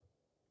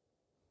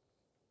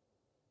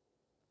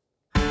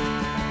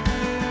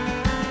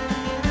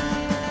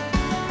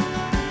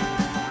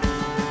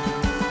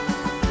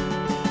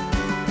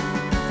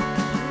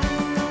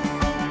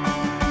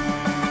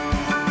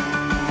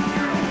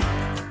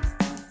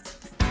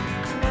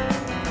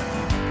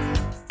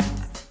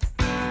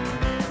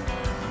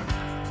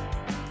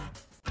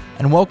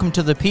and welcome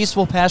to the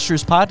Peaceful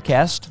Pastures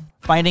Podcast,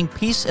 finding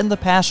peace in the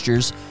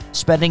pastures,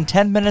 spending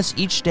 10 minutes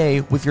each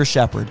day with your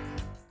shepherd.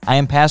 I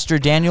am Pastor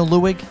Daniel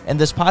Lewig, and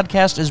this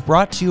podcast is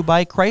brought to you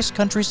by Christ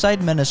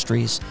Countryside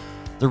Ministries,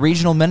 the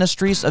regional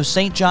ministries of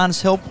St.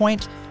 John's Hill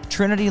Point,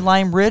 Trinity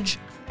Lime Ridge,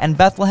 and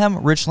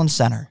Bethlehem Richland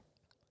Center.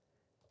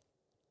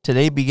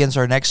 Today begins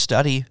our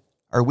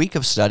week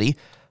of study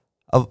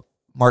of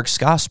Mark's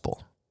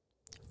Gospel.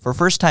 For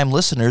first-time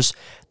listeners,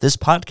 this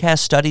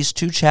podcast studies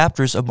 2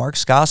 chapters of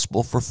Mark's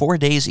Gospel for 4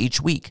 days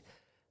each week,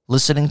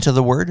 listening to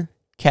the Word,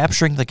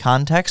 capturing the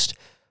context,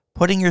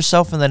 putting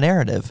yourself in the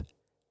narrative,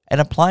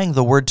 and applying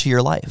the Word to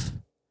your life.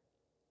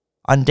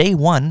 On day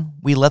 1,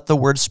 we let the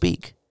Word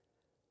speak.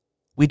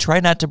 We try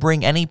not to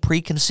bring any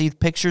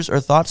preconceived pictures or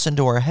thoughts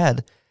into our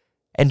head,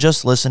 and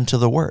just listen to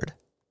the Word.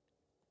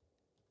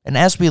 And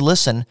as we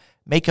listen,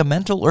 make a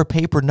mental or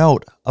paper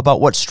note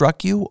about what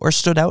struck you or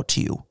stood out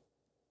to you,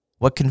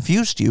 what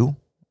confused you,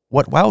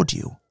 what wowed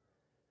you.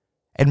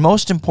 And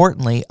most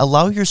importantly,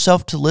 allow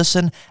yourself to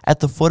listen at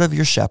the foot of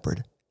your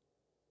shepherd.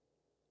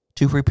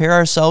 To prepare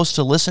ourselves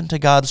to listen to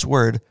God's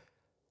Word,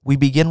 we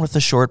begin with a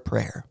short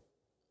prayer.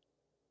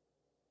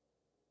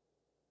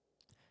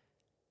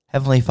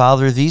 Heavenly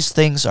Father, these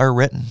things are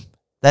written,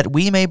 that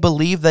we may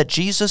believe that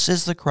Jesus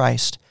is the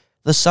Christ,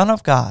 the Son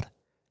of God,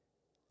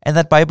 and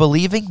that by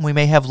believing we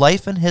may have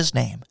life in His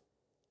name.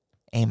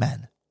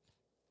 Amen.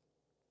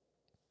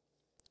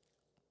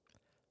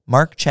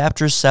 Mark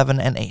chapters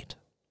 7 and 8.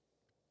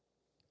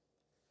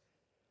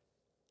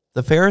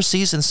 The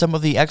Pharisees and some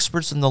of the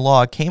experts in the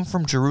law came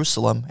from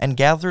Jerusalem and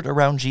gathered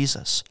around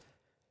Jesus.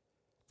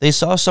 They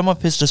saw some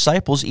of his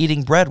disciples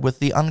eating bread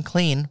with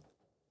unclean,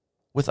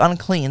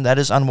 that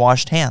is,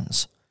 unwashed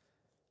hands.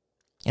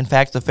 In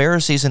fact, the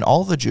Pharisees and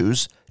all the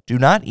Jews do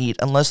not eat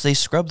unless they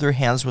scrub their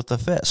hands with a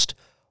fist,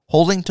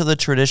 holding to the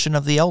tradition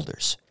of the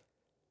elders.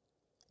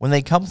 When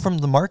they come from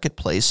the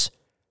marketplace,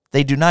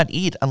 they do not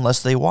eat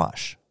unless they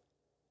wash.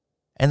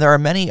 And there are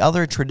many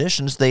other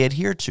traditions they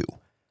adhere to,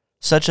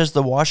 such as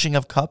the washing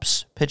of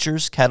cups,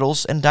 pitchers,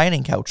 kettles, and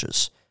dining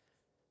couches.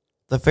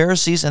 The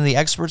Pharisees and the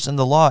experts in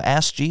the law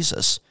asked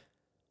Jesus,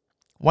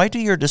 "Why do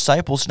your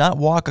disciples not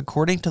walk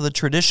according to the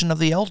tradition of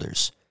the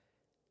elders?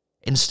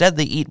 Instead,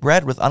 they eat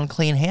bread with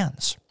unclean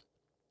hands."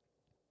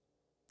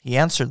 He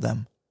answered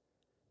them,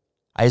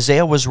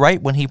 "Isaiah was right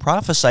when he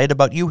prophesied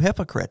about you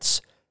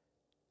hypocrites.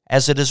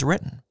 As it is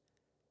written,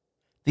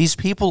 'These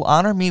people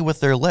honor me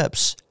with their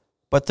lips,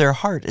 but their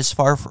heart is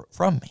far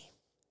from me.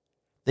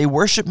 They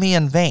worship me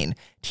in vain,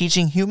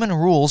 teaching human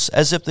rules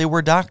as if they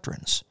were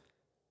doctrines.'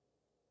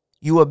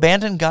 You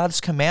abandon God's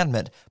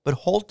commandment, but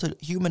hold to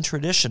human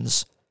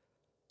traditions,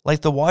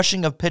 like the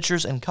washing of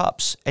pitchers and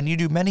cups, and you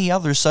do many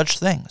other such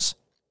things."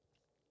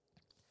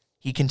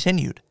 He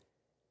continued,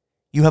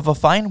 "You have a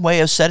fine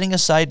way of setting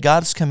aside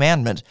God's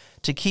commandment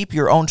to keep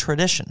your own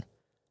tradition.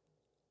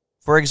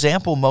 For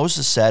example,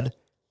 Moses said,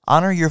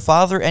 'Honor your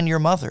father and your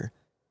mother,'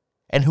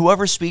 and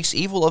whoever speaks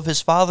evil of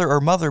his father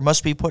or mother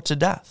must be put to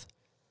death.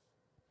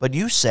 But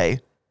you say,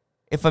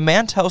 'If a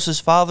man tells his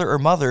father or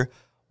mother,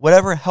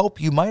 whatever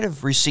help you might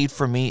have received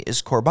from me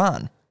is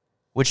korban,'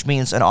 which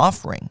means an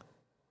offering,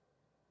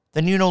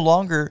 then you no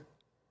longer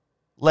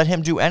let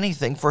him do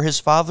anything for his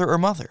father or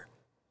mother.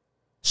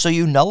 So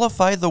you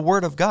nullify the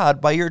word of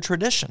God by your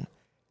tradition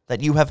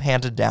that you have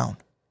handed down.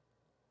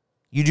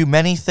 You do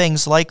many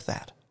things like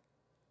that."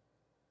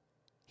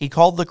 He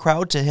called the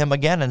crowd to him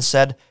again and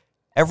said,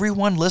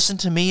 "Everyone listen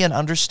to me and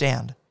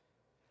understand.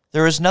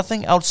 There is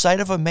nothing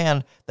outside of a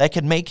man that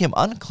can make him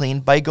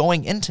unclean by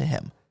going into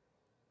him.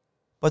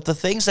 But the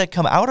things that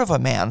come out of a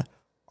man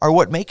are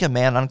what make a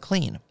man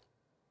unclean.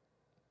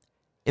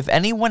 If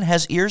anyone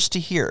has ears to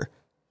hear,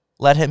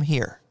 let him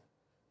hear."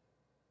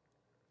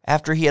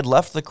 After he had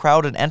left the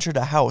crowd and entered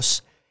a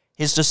house,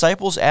 his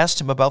disciples asked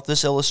him about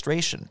this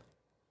illustration.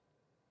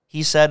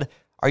 He said,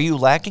 "Are you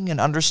lacking in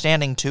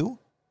understanding too?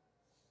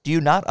 Do you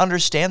not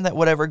understand that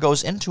whatever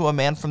goes into a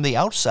man from the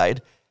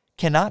outside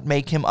cannot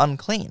make him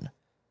unclean?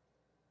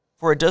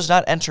 For it does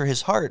not enter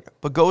his heart,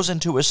 but goes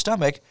into his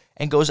stomach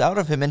and goes out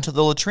of him into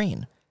the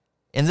latrine.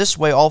 In this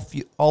way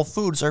all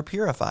foods are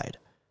purified."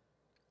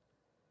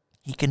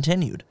 He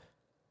continued,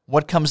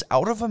 "What comes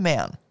out of a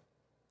man,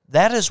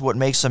 that is what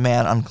makes a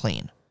man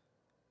unclean.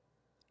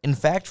 In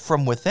fact,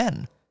 from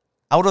within,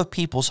 out of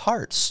people's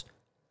hearts,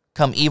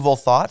 come evil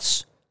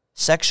thoughts,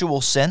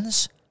 sexual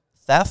sins,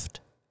 theft,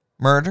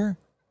 murder,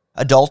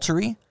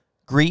 adultery,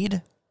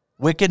 greed,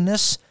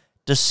 wickedness,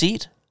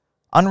 deceit,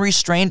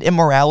 unrestrained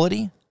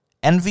immorality,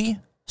 envy,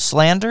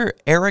 slander,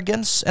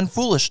 arrogance, and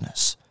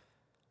foolishness.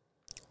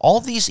 All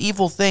these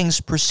evil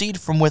things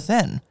proceed from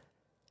within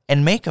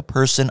and make a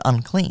person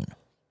unclean."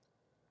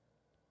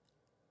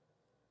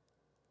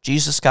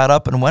 Jesus got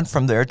up and went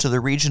from there to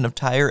the region of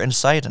Tyre and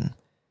Sidon.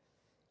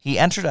 He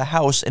entered a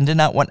house and did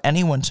not want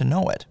anyone to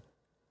know it,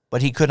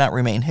 but he could not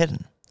remain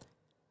hidden.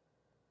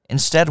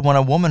 Instead, when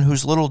a woman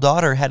whose little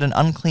daughter had an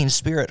unclean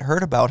spirit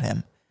heard about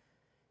him,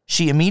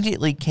 she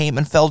immediately came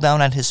and fell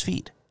down at his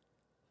feet.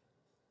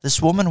 This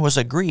woman was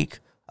a Greek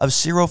of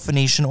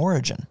Syro-Phoenician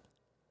origin.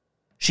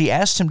 she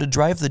asked him to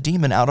drive the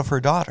demon out of her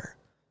daughter.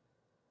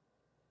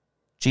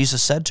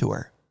 Jesus said to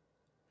her,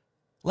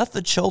 "Let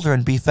the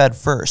children be fed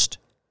first,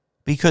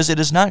 because it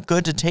is not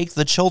good to take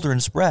the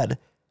children's bread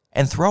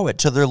and throw it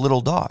to their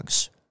little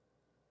dogs."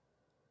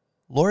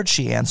 "Lord,"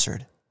 she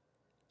answered,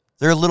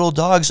 "their little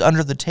dogs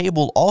under the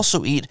table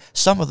also eat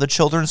some of the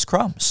children's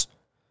crumbs."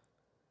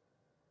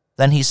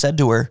 Then he said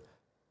to her,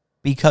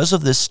 "Because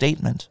of this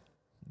statement,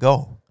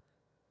 go.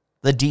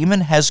 The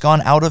demon has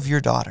gone out of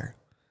your daughter."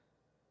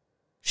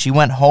 She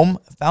went home,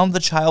 found the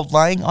child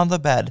lying on the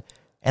bed,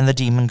 and the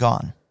demon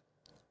gone.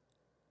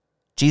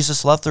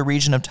 Jesus left the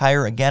region of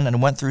Tyre again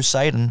and went through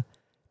Sidon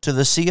to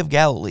the Sea of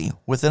Galilee,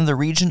 within the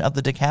region of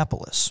the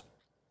Decapolis.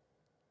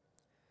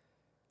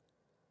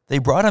 They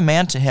brought a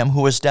man to him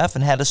who was deaf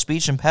and had a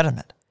speech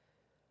impediment.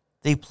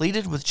 They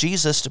pleaded with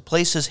Jesus to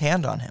place his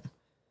hand on him.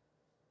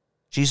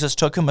 Jesus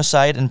took him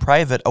aside in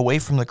private, away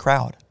from the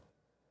crowd.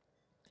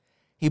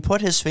 He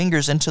put his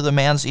fingers into the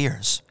man's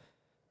ears.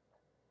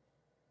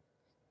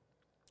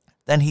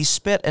 Then he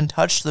spit and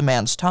touched the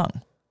man's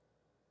tongue.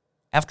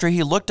 After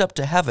he looked up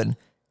to heaven,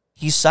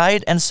 he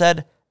sighed and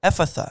said,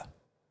 "Ephphatha,"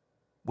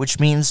 which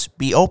means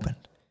 "be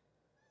opened."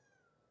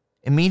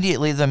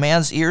 Immediately the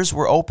man's ears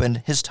were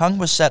opened, his tongue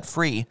was set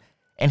free,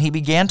 and he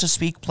began to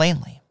speak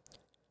plainly.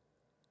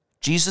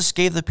 Jesus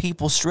gave the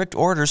people strict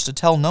orders to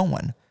tell no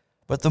one,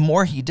 but the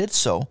more he did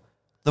so,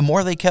 the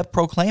more they kept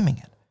proclaiming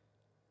it.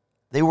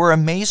 They were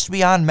amazed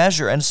beyond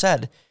measure and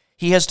said,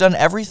 "He has done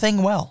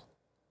everything well.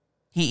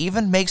 He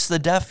even makes the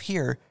deaf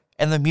hear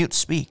and the mute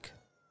speak."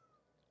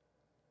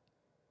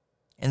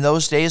 In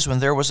those days, when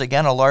there was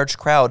again a large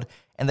crowd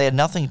and they had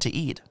nothing to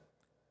eat,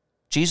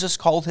 Jesus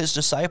called his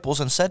disciples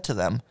and said to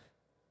them,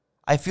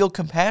 "I feel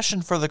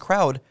compassion for the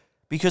crowd,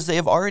 because they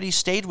have already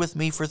stayed with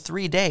me for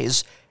 3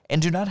 days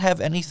and do not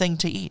have anything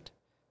to eat.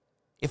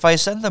 If I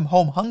send them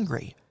home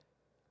hungry,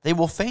 they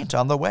will faint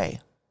on the way.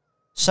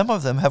 Some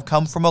of them have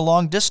come from a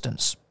long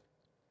distance."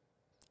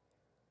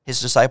 His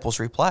disciples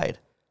replied,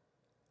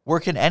 "Where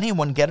can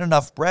anyone get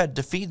enough bread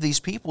to feed these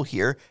people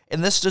here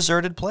in this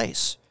deserted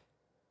place?"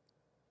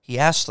 He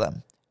asked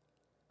them,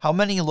 "How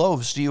many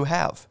loaves do you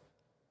have?"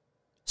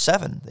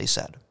 7, they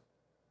said.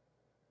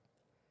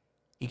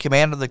 He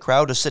commanded the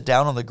crowd to sit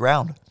down on the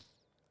ground.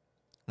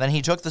 Then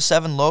he took the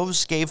 7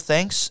 loaves, gave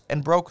thanks,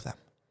 and broke them.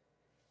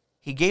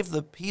 He gave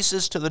the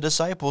pieces to the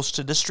disciples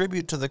to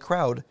distribute to the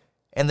crowd,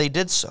 and they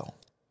did so.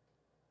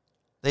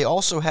 They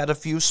also had a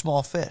few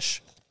small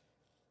fish.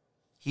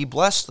 He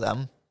blessed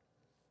them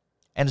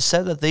and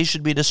said that they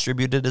should be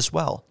distributed as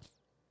well.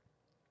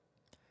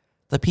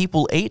 The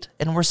people ate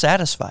and were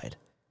satisfied.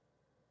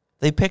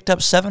 They picked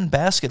up 7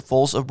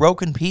 basketfuls of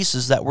broken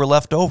pieces that were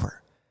left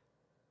over.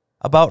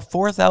 About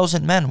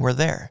 4,000 men were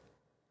there.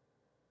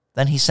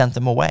 Then he sent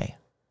them away.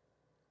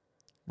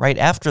 Right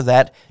after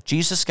that,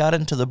 Jesus got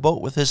into the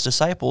boat with his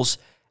disciples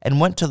and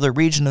went to the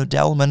region of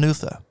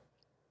Dalmanutha.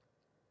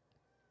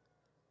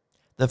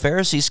 The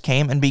Pharisees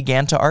came and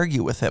began to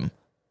argue with him.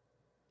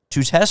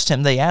 To test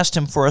him, they asked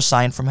him for a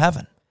sign from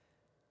heaven.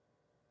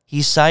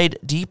 He sighed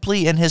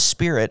deeply in his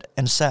spirit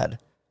and said,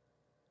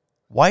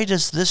 "Why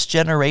does this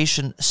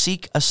generation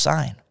seek a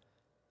sign?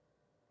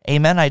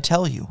 Amen, I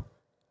tell you,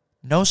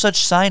 no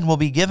such sign will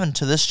be given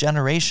to this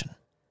generation."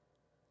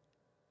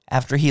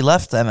 After he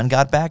left them and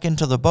got back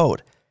into the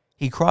boat,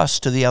 he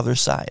crossed to the other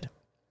side.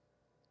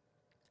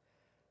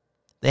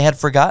 They had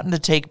forgotten to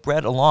take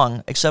bread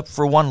along except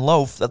for 1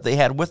 loaf that they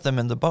had with them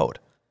in the boat.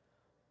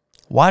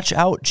 "Watch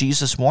out,"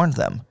 Jesus warned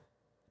them.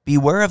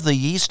 "Beware of the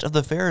yeast of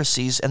the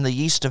Pharisees and the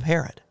yeast of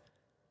Herod."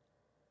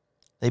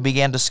 They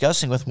began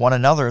discussing with one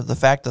another the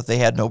fact that they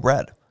had no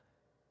bread.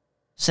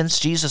 Since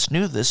Jesus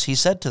knew this, he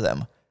said to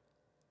them,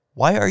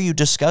 "Why are you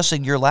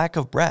discussing your lack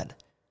of bread?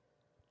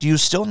 Do you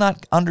still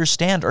not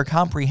understand or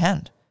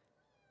comprehend?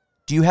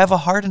 Do you have a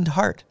hardened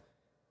heart?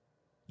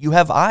 You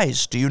have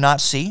eyes, do you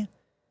not see?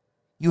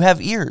 You have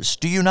ears,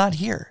 do you not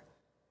hear?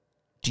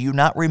 Do you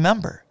not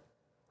remember?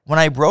 When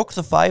I broke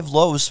the 5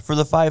 loaves for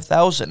the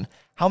 5,000,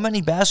 how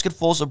many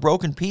basketfuls of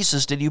broken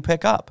pieces did you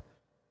pick up?"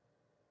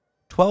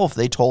 12,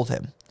 they told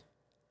him.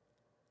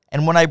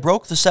 "And when I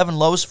broke the 7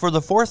 loaves for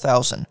the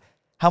 4,000,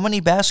 how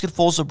many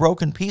basketfuls of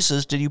broken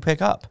pieces did you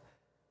pick up?"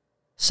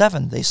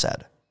 7, they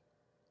said.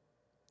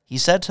 He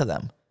said to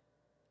them,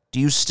 "Do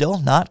you still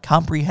not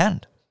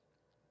comprehend?"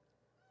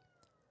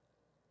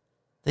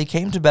 They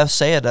came to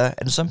Bethsaida,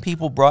 and some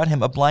people brought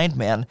him a blind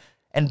man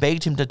and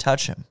begged him to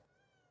touch him.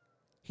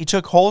 He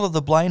took hold of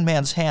the blind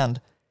man's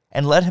hand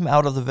and led him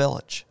out of the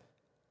village.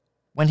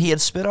 When he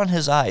had spit on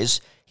his eyes,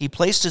 he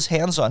placed his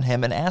hands on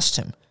him and asked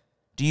him,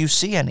 "Do you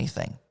see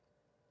anything?"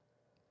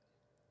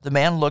 The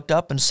man looked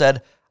up and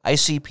said, "I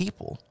see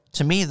people.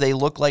 To me they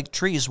look like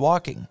trees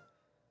walking."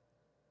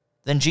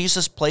 Then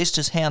Jesus placed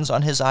his hands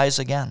on his eyes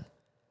again.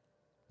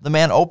 The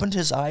man opened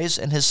his eyes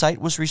and his sight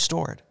was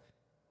restored.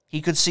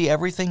 He could see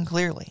everything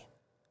clearly.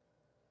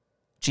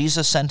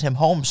 Jesus sent him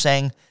home,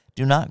 saying,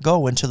 "Do not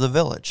go into the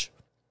village."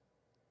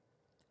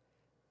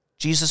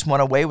 Jesus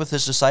went away with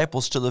his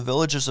disciples to the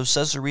villages of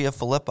Caesarea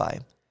Philippi.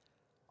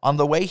 On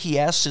the way he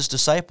asked his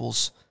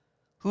disciples,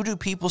 "Who do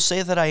people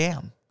say that I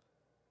am?"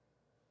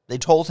 They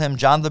told him,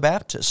 "John the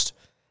Baptist.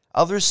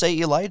 Others say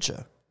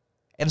Elijah,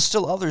 and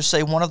still others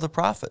say one of the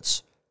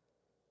prophets."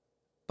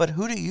 "But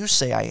who do you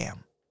say I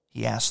am?"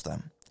 he asked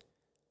them.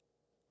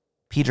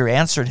 Peter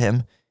answered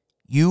him,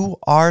 "You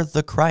are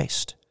the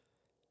Christ."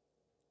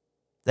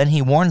 Then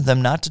he warned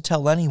them not to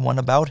tell anyone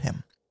about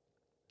him.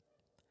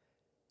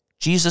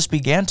 Jesus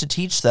began to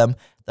teach them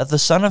that the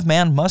Son of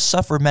Man must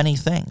suffer many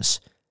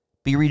things,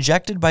 be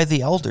rejected by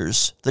the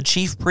elders, the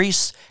chief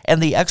priests,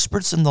 and the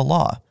experts in the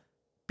law,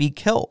 be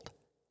killed,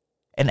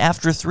 and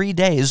after 3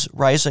 days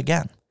rise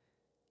again.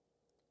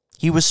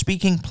 He was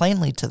speaking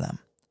plainly to them.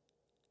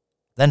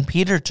 Then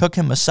Peter took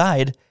him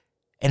aside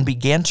and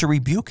began to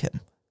rebuke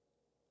him.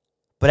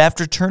 But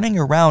after turning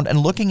around and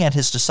looking at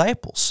his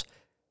disciples,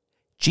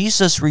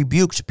 Jesus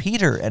rebuked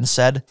Peter and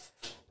said,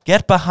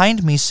 "Get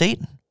behind me,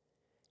 Satan.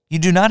 You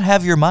do not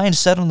have your mind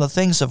set on the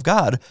things of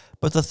God,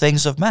 but the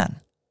things of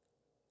men."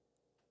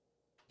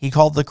 He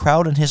called the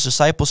crowd and his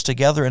disciples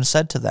together and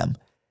said to them,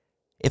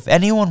 "If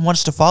anyone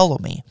wants to follow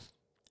me,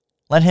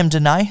 let him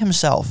deny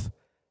himself,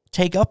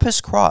 take up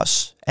his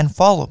cross, and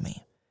follow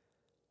me.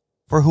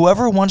 For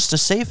whoever wants to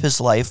save his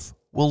life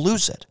will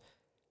lose it.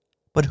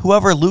 But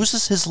whoever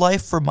loses his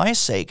life for my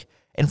sake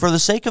and for the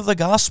sake of the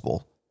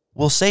gospel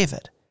will save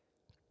it.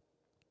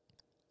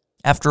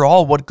 After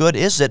all, what good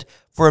is it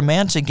for a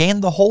man to gain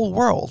the whole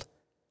world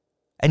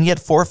and yet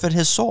forfeit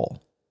his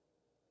soul?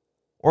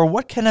 Or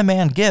what can a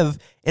man give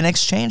in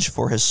exchange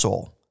for his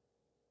soul?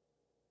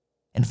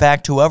 In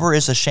fact, whoever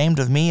is ashamed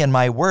of me and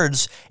my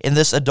words in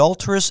this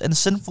adulterous and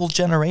sinful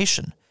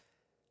generation,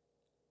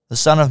 the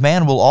Son of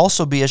Man will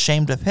also be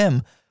ashamed of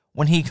him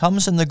when he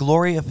comes in the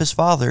glory of his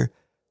Father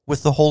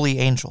with the holy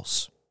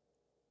angels."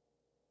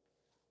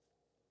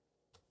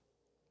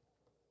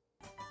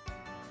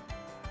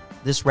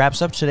 This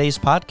wraps up today's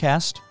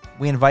podcast.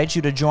 We invite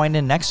you to join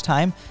in next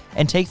time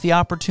and take the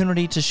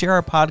opportunity to share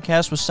our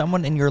podcast with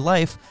someone in your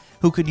life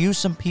who could use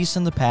some peace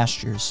in the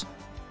pastures.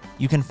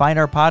 You can find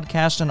our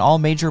podcast on all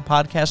major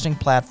podcasting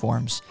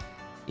platforms.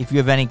 If you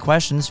have any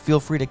questions, feel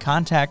free to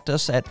contact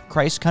us at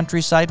Christ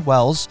Countryside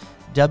Wells,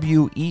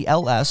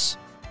 WELS,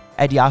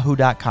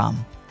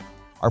 @yahoo.com.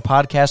 Our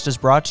podcast is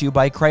brought to you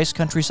by Christ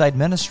Countryside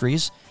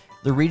Ministries,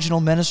 the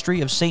regional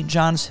ministry of St.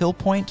 John's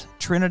Hillpoint,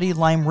 Trinity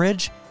Lime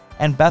Ridge,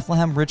 and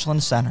Bethlehem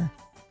Richland Center.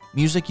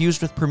 Music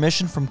used with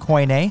permission from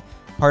Koine,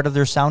 part of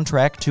their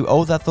soundtrack to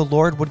 "Oh That the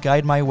Lord Would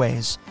Guide My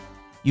Ways."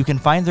 You can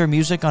find their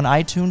music on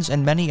iTunes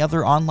and many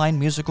other online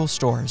musical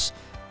stores.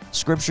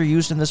 Scripture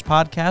used in this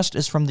podcast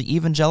is from the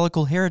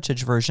Evangelical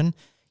Heritage Version,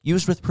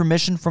 used with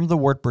permission from the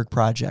Wartburg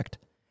Project.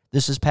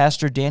 This is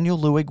Pastor Daniel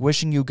Lewig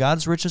wishing you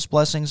God's richest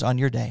blessings on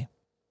your day.